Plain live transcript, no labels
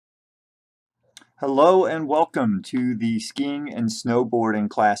Hello and welcome to the skiing and snowboarding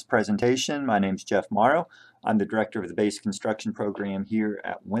class presentation. My name is Jeff Morrow. I'm the director of the basic instruction program here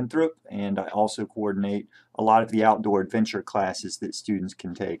at Winthrop, and I also coordinate a lot of the outdoor adventure classes that students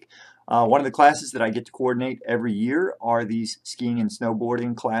can take. One of the classes that I get to coordinate every year are these skiing and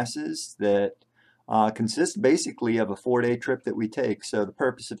snowboarding classes that consist basically of a 4-day trip that we take. So the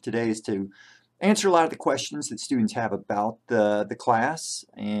purpose of today is to answer a lot of the questions that students have about the class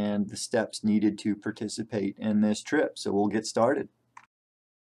and the steps needed to participate in this trip. So we'll get started.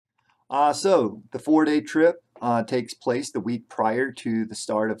 So the 4-day trip takes place the week prior to the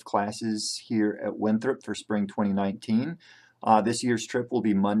start of classes here at Winthrop for spring 2019. This year's trip will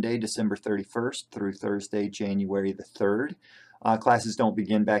be Monday, December 31st through Thursday, January the 3rd. Classes don't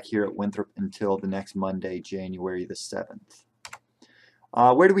begin back here at Winthrop until the next Monday, January the 7th.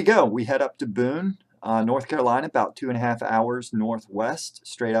 Where do we go? We head up to Boone, North Carolina, about 2.5 hours northwest,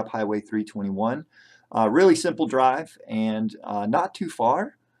 straight up Highway 321. Really simple drive and not too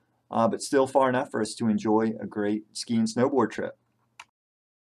far, but still far enough for us to enjoy a great ski and snowboard trip.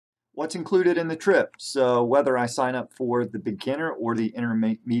 What's included in the trip? So whether I sign up for the beginner or the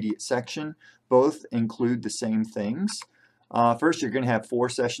intermediate section, both include the same things. First, you're going to have 4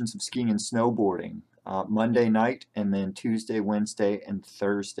 sessions of skiing and snowboarding. Monday night, and then Tuesday, Wednesday, and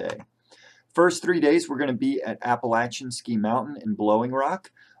Thursday. First 3 days we're going to be at Appalachian Ski Mountain in Blowing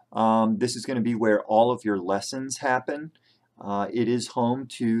Rock. This is going to be where all of your lessons happen. It is home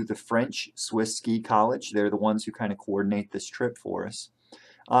to the French Swiss Ski College. They're the ones who kind of coordinate this trip for us.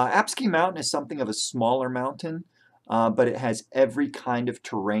 App Ski Mountain is something of a smaller mountain, but it has every kind of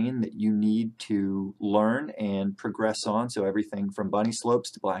terrain that you need to learn and progress on. So everything from bunny slopes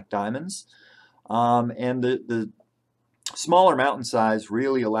to black diamonds. And the smaller mountain size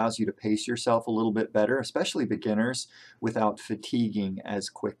really allows you to pace yourself a little bit better, especially beginners, without fatiguing as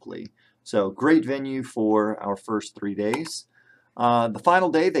quickly. So great venue for our first 3 days. The final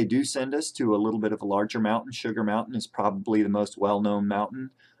day they do send us to a little bit of a larger mountain. Sugar Mountain is probably the most well-known mountain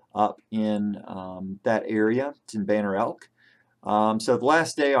up in that area. It's in Banner Elk. So the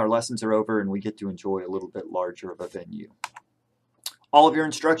last day our lessons are over and we get to enjoy a little bit larger of a venue. All of your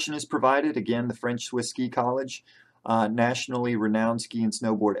instruction is provided. Again, the French Swiss Ski College, nationally renowned ski and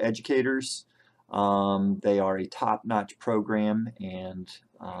snowboard educators. They are a top-notch program, and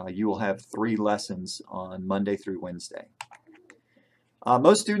you will have 3 lessons on Monday through Wednesday.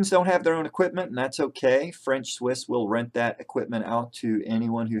 Most students don't have their own equipment, and that's okay. French Swiss will rent that equipment out to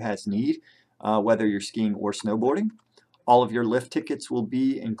anyone who has need, whether you're skiing or snowboarding. All of your lift tickets will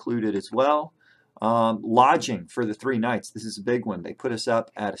be included as well. Lodging for the 3 nights. This is a big one. They put us up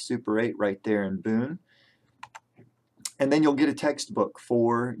at a Super 8 right there in Boone. And then you'll get a textbook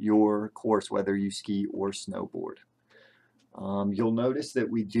for your course, whether you ski or snowboard. You'll notice that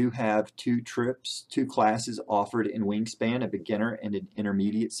we do have 2 classes offered in Wingspan, a beginner and an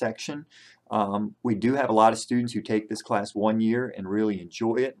intermediate section. We do have a lot of students who take this class 1 year and really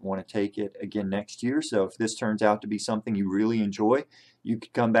enjoy it and want to take it again next year. So if this turns out to be something you really enjoy, you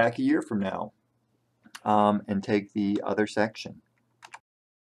could come back a year from now and take the other section.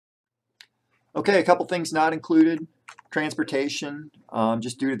 Okay, a couple things not included. Transportation,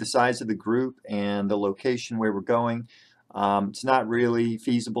 just due to the size of the group and the location where we're going, it's not really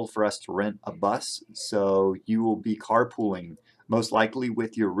feasible for us to rent a bus, so you will be carpooling, most likely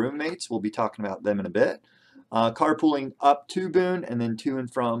with your roommates. We'll be talking about them in a bit. Carpooling up to Boone and then to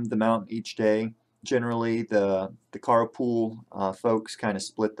and from the mountain each day. Generally, the carpool folks kind of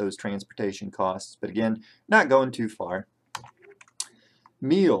split those transportation costs, but again, not going too far.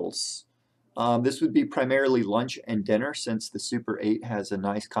 Meals. This would be primarily lunch and dinner, since the Super 8 has a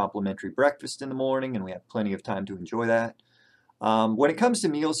nice complimentary breakfast in the morning and we have plenty of time to enjoy that. When it comes to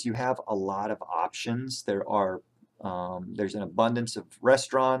meals, you have a lot of options. There's an abundance of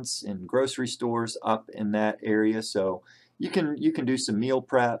restaurants and grocery stores up in that area, so you can do some meal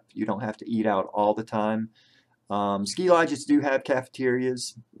prep. You don't have to eat out all the time. Ski lodges do have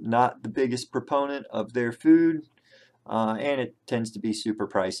cafeterias. Not the biggest proponent of their food, and it tends to be super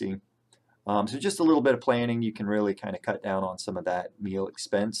pricey. So just a little bit of planning, you can really kind of cut down on some of that meal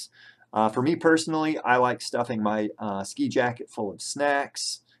expense. For me personally, I like stuffing my ski jacket full of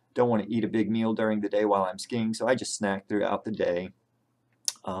snacks. Don't want to eat a big meal during the day while I'm skiing, so I just snack throughout the day.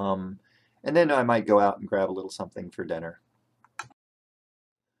 And then I might go out and grab a little something for dinner.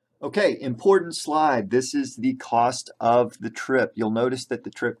 Okay, important slide. This is the cost of the trip. You'll notice that the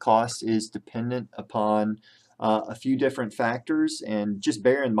trip cost is dependent upon a few different factors, and just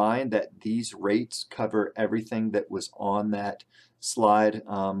bear in mind that these rates cover everything that was on that slide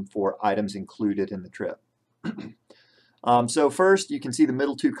for items included in the trip. So first, you can see the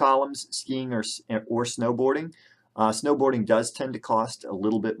middle two columns, skiing or snowboarding. Snowboarding does tend to cost a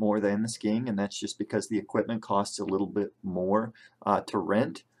little bit more than the skiing, and that's just because the equipment costs a little bit more to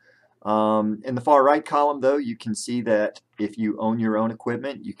rent. In the far right column, though, you can see that if you own your own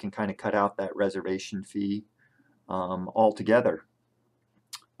equipment, you can kind of cut out that reservation fee altogether.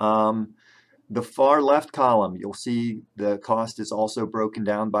 The far left column, you'll see the cost is also broken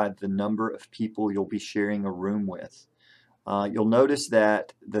down by the number of people you'll be sharing a room with. You'll notice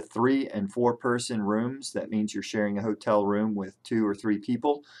that the 3- and 4-person rooms, that means you're sharing a hotel room with 2 or 3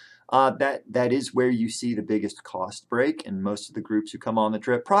 people, that is where you see the biggest cost break, and most of the groups who come on the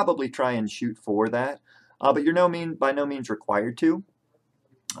trip probably try and shoot for that, but you're by no means required to.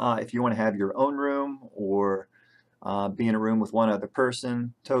 If you want to have your own room or be in a room with one other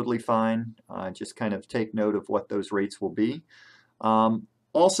person, totally fine. Just kind of take note of what those rates will be.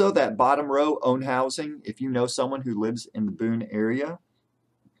 Also, that bottom row, own housing, if you know someone who lives in the Boone area,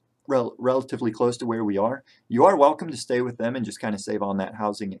 relatively close to where we are, you are welcome to stay with them and just kind of save on that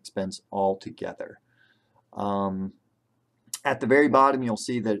housing expense altogether. At the very bottom, you'll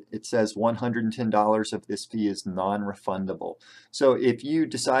see that it says $110 of this fee is non-refundable. So if you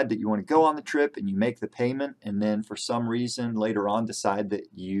decide that you want to go on the trip and you make the payment, and then for some reason later on decide that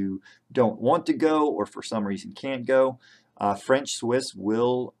you don't want to go or for some reason can't go, French Swiss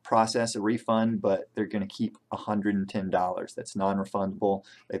will process a refund, but they're going to keep $110. That's non-refundable.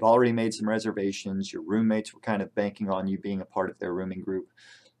 They've already made some reservations. Your roommates were kind of banking on you being a part of their rooming group.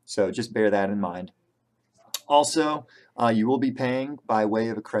 So just bear that in mind. Also, you will be paying by way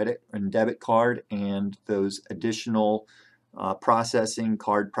of a credit and debit card, and those additional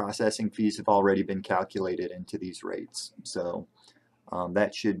card processing fees have already been calculated into these rates. So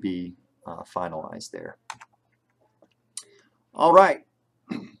that should be finalized there. All right,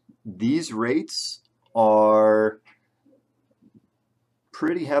 these rates are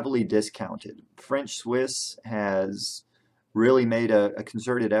pretty heavily discounted. French Swiss has really made a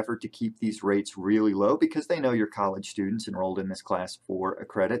concerted effort to keep these rates really low because they know you're college students enrolled in this class for a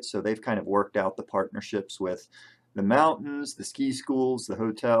credit. So they've kind of worked out the partnerships with the mountains, the ski schools, the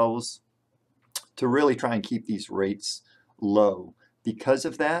hotels to really try and keep these rates low. Because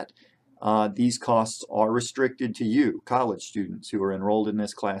of that, these costs are restricted to you, college students who are enrolled in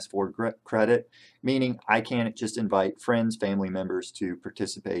this class for credit, meaning I can't just invite friends, family members to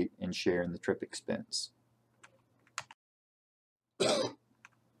participate and share in the trip expense.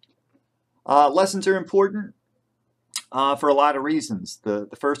 Lessons are important for a lot of reasons. The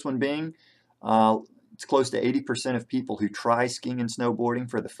first one being it's close to 80% of people who try skiing and snowboarding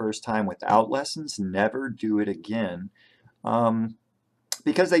for the first time without lessons never do it again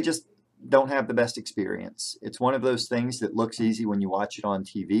because they just don't have the best experience. It's one of those things that looks easy when you watch it on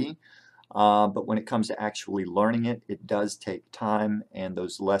TV, but when it comes to actually learning it, it does take time, and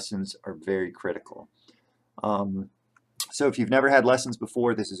those lessons are very critical. So if you've never had lessons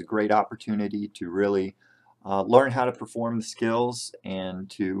before, this is a great opportunity to really learn how to perform the skills and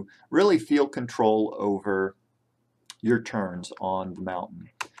to really feel control over your turns on the mountain.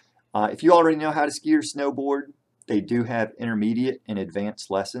 If you already know how to ski or snowboard, they do have intermediate and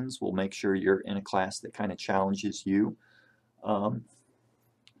advanced lessons. We'll make sure you're in a class that kind of challenges you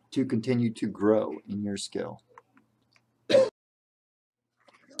to continue to grow in your skill.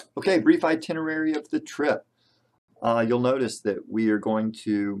 Okay, brief itinerary of the trip. You'll notice that we are going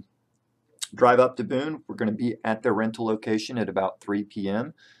to drive up to Boone. We're going to be at their rental location at about 3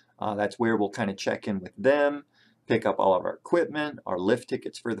 p.m. That's where we'll kind of check in with them, pick up all of our equipment, our lift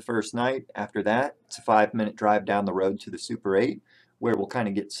tickets for the first night. After that, it's a 5-minute drive down the road to the Super 8, where we'll kind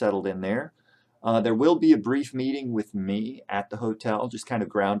of get settled in there. There will be a brief meeting with me at the hotel, just kind of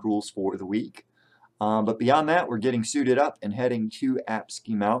ground rules for the week. But beyond that, we're getting suited up and heading to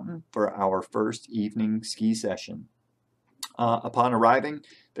Ski Mountain for our first evening ski session. Upon arriving,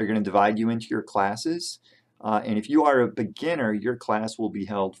 they're going to divide you into your classes. And if you are a beginner, your class will be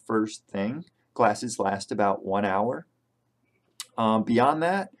held first thing. Classes last about 1 hour. Beyond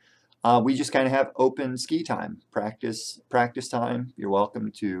that, we just kind of have open ski time, practice time. You're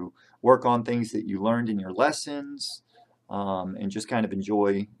welcome to work on things that you learned in your lessons and just kind of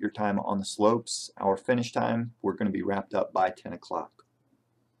enjoy your time on the slopes. Our finish time, we're going to be wrapped up by 10 o'clock.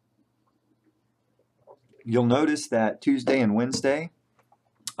 You'll notice that Tuesday and Wednesday,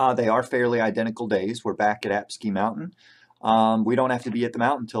 they are fairly identical days. We're back at Ski Mountain. We don't have to be at the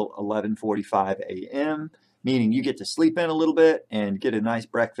mountain until 11:45 a.m., meaning you get to sleep in a little bit and get a nice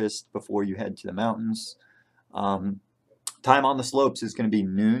breakfast before you head to the mountains. Time on the slopes is going to be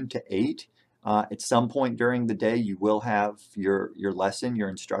noon to 8. At some point during the day, you will have your lesson. Your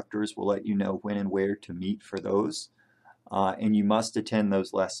instructors will let you know when and where to meet for those. and you must attend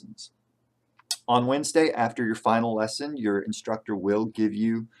those lessons. On Wednesday, after your final lesson, your instructor will give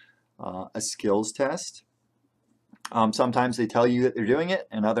you a skills test. Sometimes they tell you that they're doing it,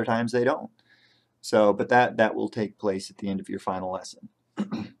 and other times they don't. So, but that will take place at the end of your final lesson.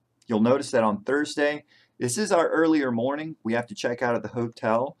 You'll notice that on Thursday, this is our earlier morning. We have to check out of the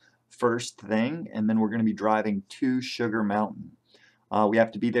hotel first thing, and then we're going to be driving to Sugar Mountain. We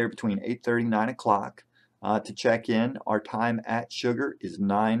have to be there between 8:30 and 9 o'clock to check in. Our time at Sugar is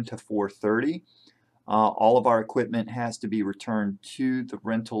 9 to 4:30. All of our equipment has to be returned to the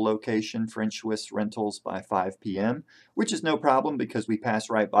rental location, French Swiss Rentals, by 5 p.m., which is no problem because we pass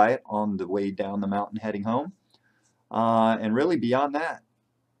right by it on the way down the mountain heading home. And really beyond that,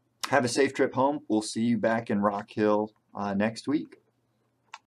 have a safe trip home. We'll see you back in Rock Hill next week.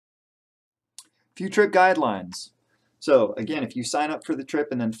 Few trip guidelines. So again, if you sign up for the trip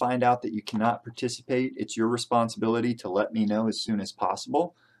and then find out that you cannot participate, it's your responsibility to let me know as soon as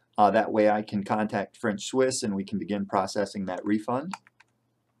possible. That way I can contact French Swiss and we can begin processing that refund.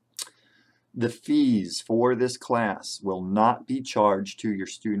 The fees for this class will not be charged to your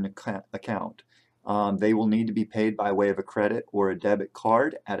student account. They will need to be paid by way of a credit or a debit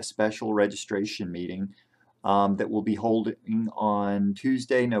card at a special registration meeting that will be holding on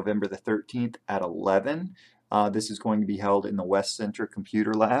Tuesday, November the 13th at 11. This is going to be held in the West Center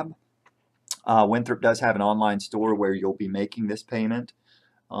Computer Lab. Winthrop does have an online store where you'll be making this payment.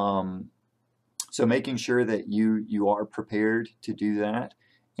 So making sure that you are prepared to do that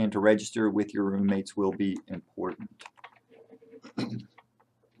and to register with your roommates will be important.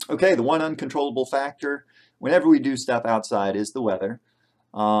 Okay, the one uncontrollable factor whenever we do stuff outside is the weather.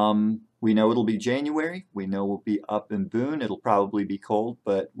 We know it'll be January. We know we'll be up in Boone. It'll probably be cold,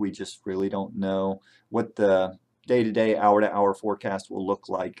 but we just really don't know what the day-to-day, hour-to-hour forecast will look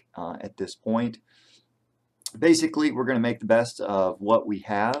like at this point. Basically, we're going to make the best of what we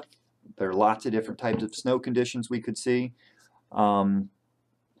have. There are lots of different types of snow conditions we could see,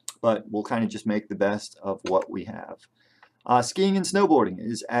 but we'll kind of just make the best of what we have. Skiing and snowboarding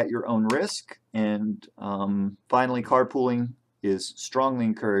is at your own risk, and finally, carpooling is strongly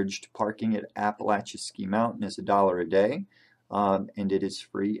encouraged. Parking at Appalachia Ski Mountain is $1 a day, and it is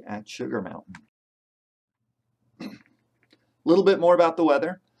free at Sugar Mountain. A little bit more about the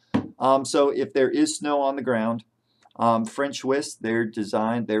weather. So if there is snow on the ground, French Swiss,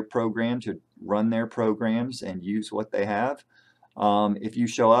 they're programmed to run their programs and use what they have. If you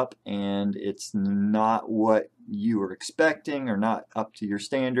show up and it's not what you were expecting or not up to your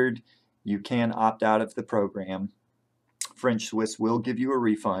standard, you can opt out of the program. French Swiss will give you a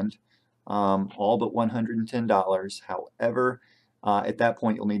refund, all but $110. However, at that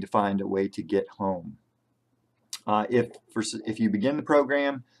point you'll need to find a way to get home. If you begin the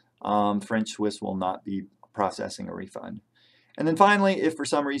program, French Swiss will not be processing a refund. And then finally, if for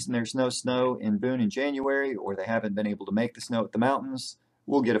some reason there's no snow in Boone in January or they haven't been able to make the snow at the mountains,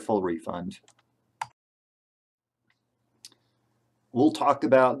 we'll get a full refund. We'll talk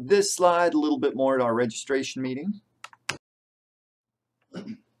about this slide a little bit more at our registration meeting.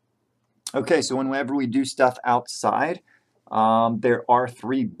 Okay, so whenever we do stuff outside, there are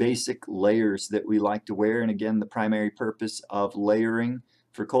 3 basic layers that we like to wear. And again, the primary purpose of layering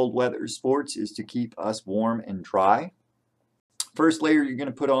for cold weather sports is to keep us warm and dry. First layer you're going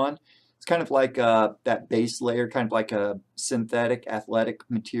to put on, it's kind of like that base layer, kind of like a synthetic athletic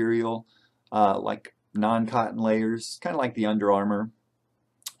material, like non-cotton layers, kind of like the Under Armour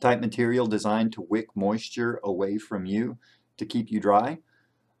type material designed to wick moisture away from you to keep you dry.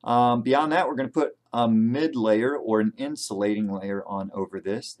 Beyond that, we're going to put a mid layer or an insulating layer on over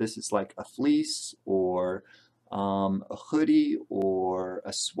this. This is like a fleece or a hoodie or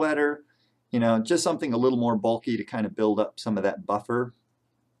a sweater, you know, just something a little more bulky to kind of build up some of that buffer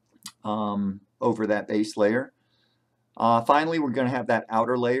over that base layer. Finally, we're going to have that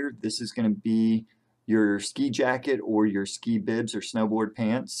outer layer. This is going to be your ski jacket or your ski bibs or snowboard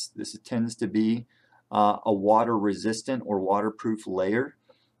pants. This tends to be a water resistant or waterproof layer.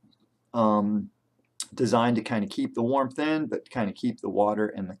 Designed to kind of keep the warmth in, but kind of keep the water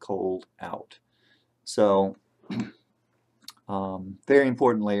and the cold out. So, very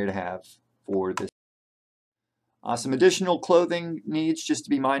important layer to have for this. Some additional clothing needs just to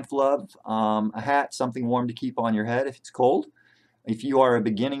be mindful of. A hat, something warm to keep on your head if it's cold. If you are a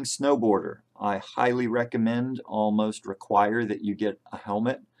beginning snowboarder, I highly recommend, almost require, that you get a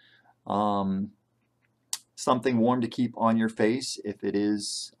helmet. Something warm to keep on your face if it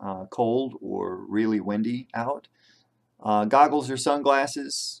is cold or really windy out. Goggles or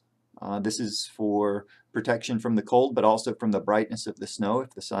sunglasses. This is for protection from the cold, but also from the brightness of the snow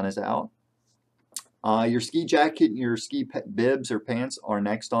if the sun is out. Your ski jacket and your ski bibs or pants are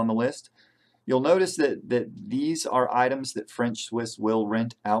next on the list. You'll notice that these are items that French Swiss will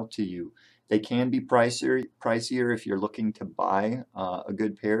rent out to you. They can be pricier if you're looking to buy a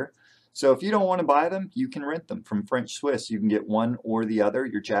good pair. So if you don't want to buy them, you can rent them from French Swiss. You can get one or the other,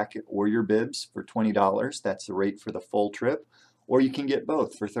 your jacket or your bibs, for $20. That's the rate for the full trip. Or you can get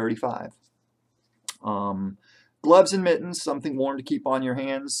both for $35. Gloves and mittens, something warm to keep on your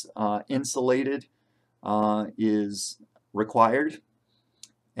hands. Insulated is required.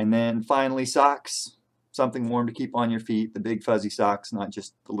 And then finally, socks, something warm to keep on your feet, the big fuzzy socks, not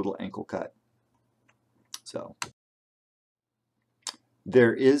just the little ankle cut. So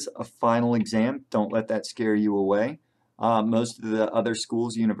there is a final exam. Don't let that scare you away. Most of the other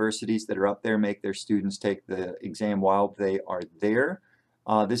schools, universities that are up there make their students take the exam while they are there.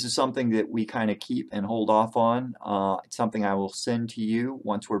 This is something that we kind of keep and hold off on. It's something I will send to you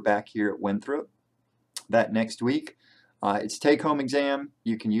once we're back here at Winthrop that next week. It's a take-home exam.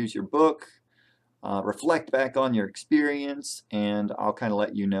 You can use your book, reflect back on your experience, and I'll kind of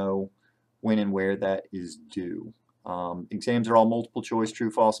let you know when and where that is due. Exams are all multiple choice,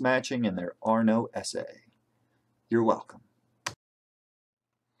 true, false matching, and there are no essay. You're welcome.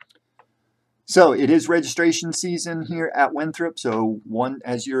 So it is registration season here at Winthrop, so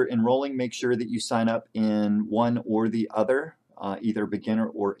as you're enrolling, make sure that you sign up in one or the other, either beginner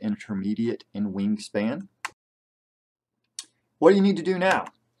or intermediate in wingspan. What do you need to do now?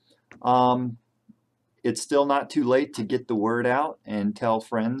 It's still not too late to get the word out and tell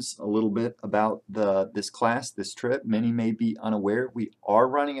friends a little bit about this class, this trip. Many may be unaware. We are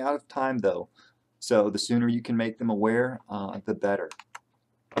running out of time though, so the sooner you can make them aware, the better.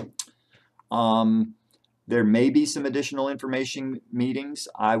 There may be some additional information meetings.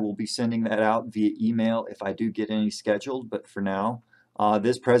 I will be sending that out via email if I do get any scheduled, but for now,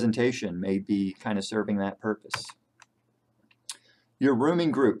 this presentation may be kind of serving that purpose. Your rooming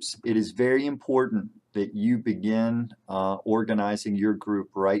groups. It is very important that you begin organizing your group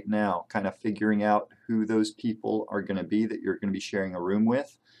right now, kind of figuring out who those people are going to be that you're going to be sharing a room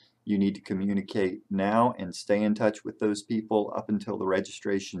with. You need to communicate now and stay in touch with those people up until the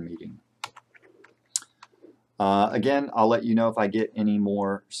registration meeting. Again, I'll let you know if I get any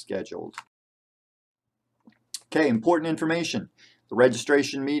more scheduled. Okay, important information. The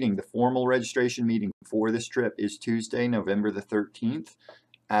registration meeting, the formal registration meeting for this trip is Tuesday, November the 13th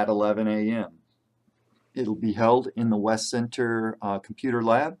at 11 a.m. It'll be held in the West Center Computer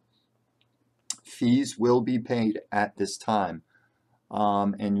Lab. Fees will be paid at this time.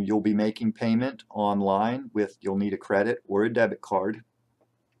 And you'll be making payment online you'll need a credit or a debit card.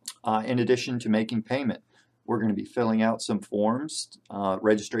 In addition to making payment, we're going to be filling out some forms,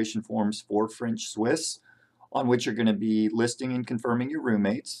 registration forms for French Swiss, on which you're going to be listing and confirming your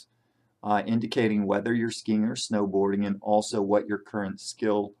roommates, indicating whether you're skiing or snowboarding, and also what your current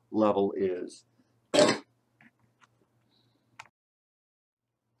skill level is.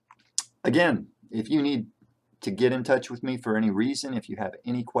 Again, if you need to get in touch with me for any reason, if you have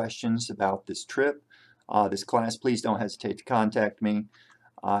any questions about this trip, this class, please don't hesitate to contact me.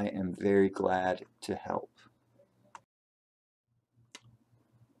 I am very glad to help.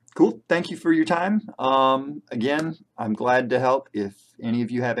 Cool. Thank you for your time. Again, I'm glad to help if any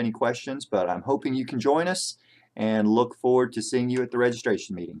of you have any questions, but I'm hoping you can join us and look forward to seeing you at the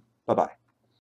registration meeting. Bye-bye.